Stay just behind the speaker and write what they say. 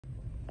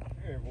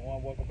Hey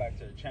everyone, welcome back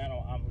to the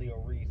channel. I'm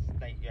Leo Reese.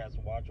 Thank you guys for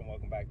watching.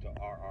 Welcome back to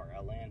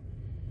RRLN.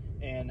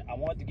 And I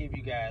want to give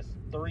you guys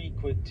 3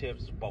 quick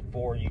tips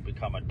before you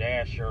become a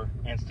Dasher,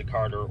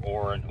 Instacarter,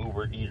 or an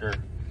Uber eater.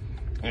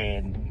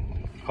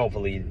 And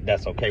hopefully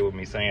that's okay with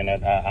me saying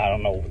that. I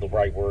don't know the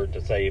right word to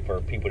say for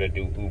people that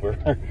do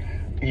Uber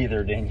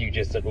either than you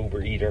just an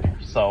Uber eater.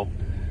 So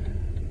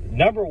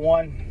number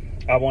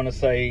 1 I want to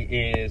say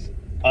is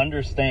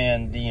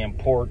understand the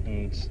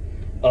importance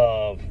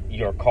of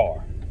your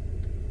car.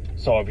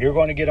 So if you're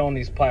going to get on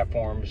these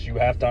platforms, you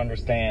have to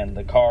understand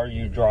the car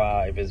you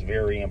drive is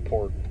very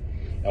important.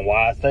 And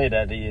why I say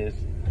that is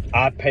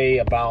I pay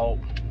about,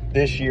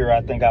 this year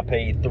I think I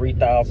paid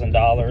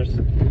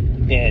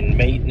 $3,000 in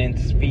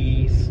maintenance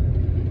fees,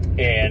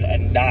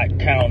 and not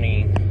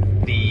counting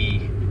the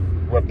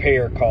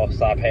repair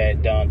costs I've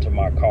had done to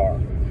my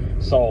car.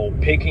 So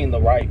picking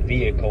the right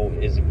vehicle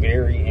is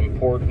very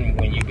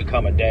important when you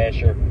become a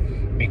Dasher,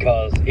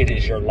 because it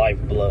is your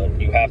lifeblood.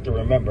 You have to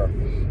remember,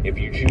 if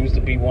you choose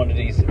to be one of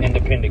these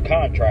independent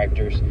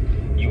contractors,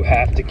 you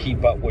have to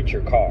keep up with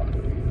your car.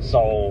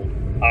 So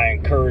I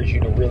encourage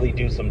you to really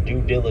do some due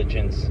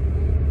diligence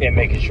in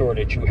making sure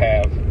that you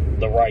have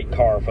the right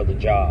car for the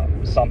job.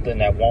 Something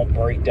that won't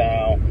break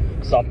down,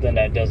 something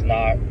that does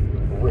not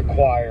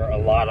require a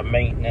lot of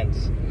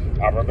maintenance.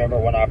 I remember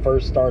when I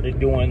first started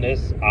doing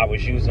this, I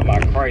was using my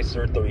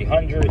Chrysler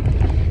 300,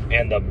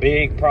 and the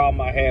big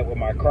problem I had with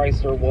my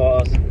Chrysler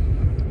was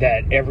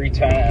that every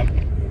time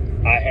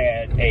I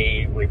had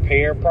a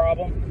repair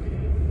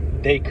problem,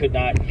 they could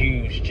not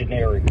use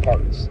generic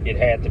parts. It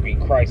had to be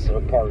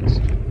Chrysler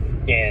parts,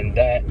 and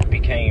that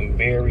became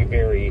very,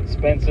 very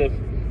expensive.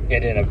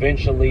 And then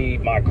eventually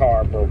my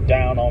car broke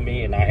down on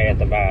me and I had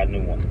to buy a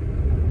new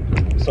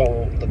one.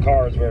 So the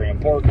car is very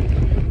important,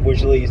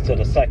 which leads to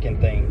the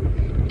second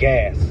thing,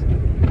 gas.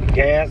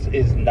 Gas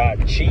is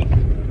not cheap.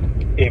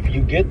 If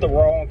you get the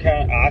wrong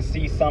kind, I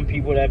see some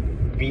people that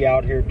be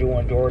out here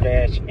doing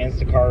Doordash,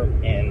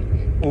 Instacart,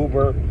 and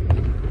Uber.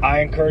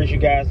 I encourage you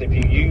guys, if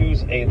you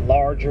use a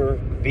larger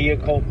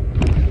vehicle,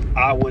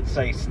 I would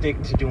say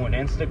stick to doing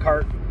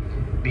Instacart,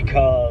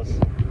 because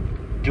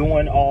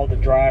doing all the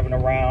driving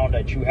around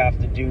that you have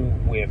to do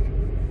with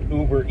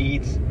Uber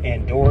Eats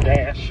and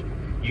Doordash,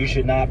 you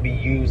should not be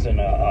using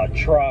a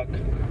truck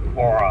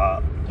or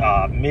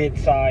a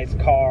mid-sized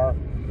car.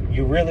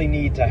 You really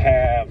need to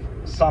have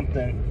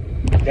something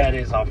that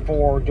is a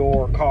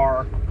four-door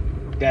car,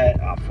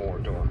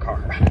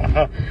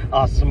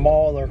 a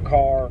smaller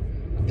car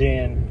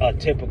than a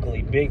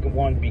typically big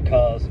one,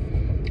 because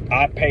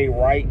I pay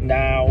right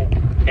now,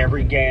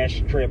 every gas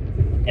trip,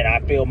 and I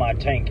fill my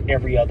tank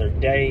every other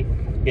day,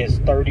 is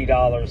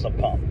 $30 a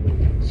pump.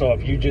 So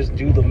if you just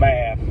do the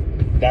math,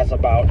 that's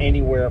about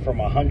anywhere from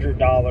 $100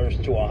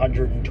 to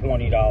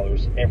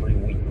 $120 every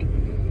week.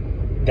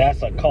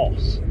 That's a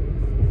cost.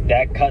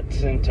 That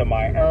cuts into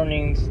my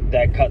earnings,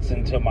 that cuts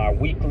into my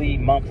weekly,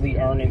 monthly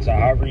earnings, or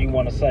however you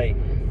want to say.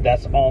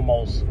 That's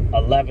almost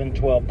 $11,000,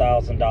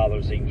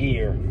 $12,000 a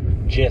year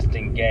just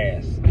in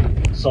gas.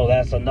 So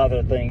that's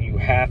another thing you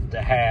have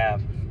to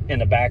have in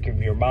the back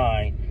of your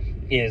mind,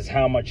 is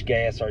how much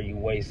gas are you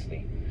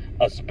wasting?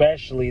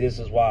 Especially, this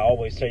is why I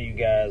always tell you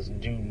guys,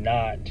 do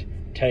not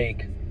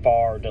take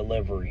far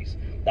deliveries.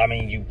 I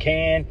mean, you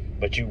can,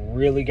 but you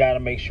really got to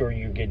make sure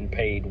you're getting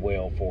paid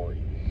well for it.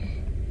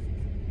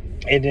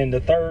 And then the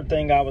third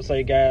thing I would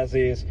say, guys,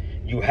 is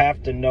you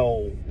have to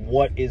know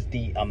what is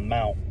the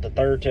amount. The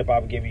third tip I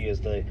would give you is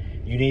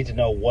you need to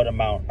know what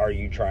amount are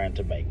you trying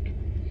to make.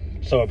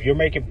 So if you're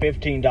making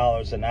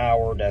 $15 an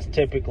hour, that's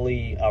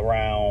typically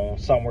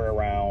somewhere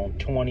around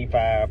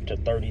 $25,000 to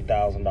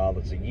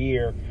 $30,000 a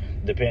year,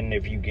 depending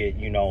if you get,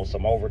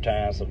 some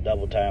overtime, some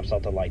double time,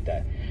 something like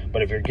that.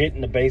 But if you're getting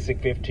the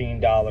basic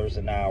 $15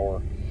 an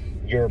hour,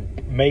 you're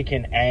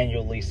making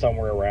annually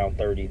somewhere around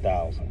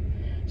 $30,000.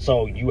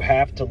 So you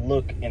have to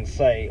look and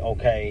say,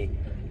 okay,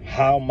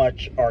 how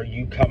much are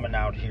you coming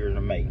out here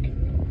to make?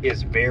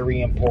 It's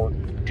very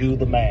important. Do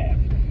the math.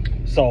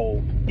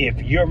 So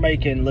if you're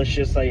making, let's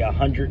just say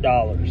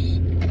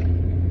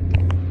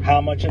 $100, how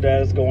much of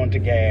that is going to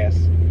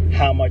gas?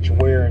 How much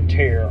wear and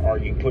tear are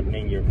you putting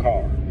in your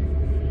car?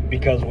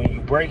 Because when you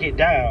break it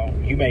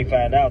down, you may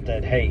find out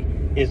that, hey,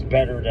 it's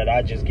better that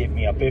I just get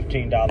me a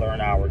 $15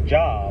 an hour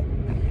job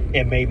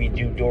and maybe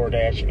do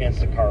DoorDash,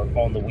 Instacart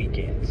on the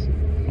weekends.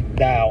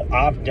 Now,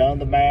 I've done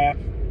the math,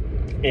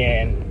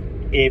 and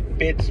it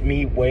fits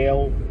me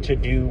well to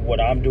do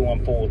what I'm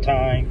doing full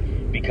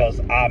time,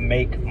 because I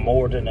make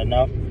more than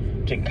enough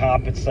to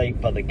compensate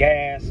for the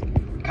gas,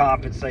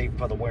 compensate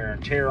for the wear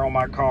and tear on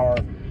my car,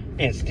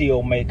 and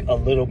still make a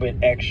little bit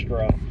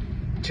extra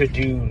to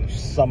do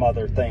some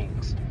other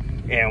things.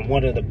 And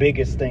one of the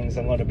biggest things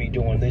I'm going to be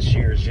doing this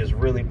year is just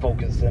really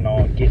focusing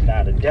on getting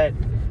out of debt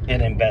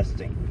and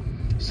investing.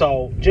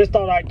 So just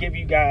thought I'd give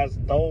you guys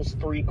those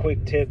 3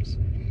 quick tips.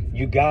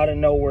 You got to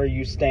know where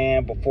you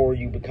stand before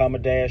you become a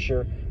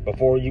Dasher,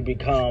 before you do.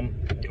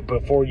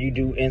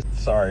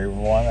 Sorry,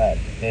 everyone, I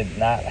did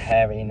not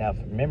have enough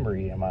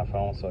memory in my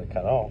phone, so it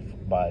cut off.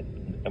 But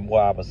what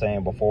I was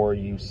saying, before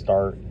you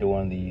start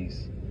doing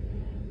these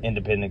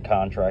independent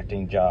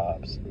contracting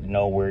jobs.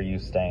 Know where you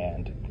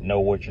stand, know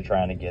what you're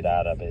trying to get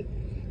out of it,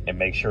 and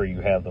make sure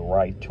you have the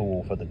right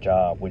tool for the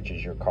job, which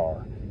is your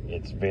car.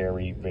 It's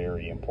very,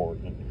 very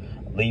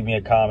important. Leave me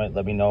a comment.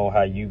 Let me know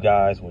how you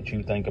guys, what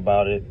you think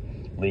about it.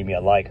 Leave me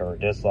a like or a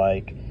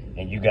dislike.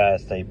 And you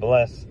guys stay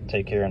blessed.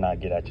 Take care, and I'll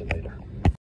get at you later.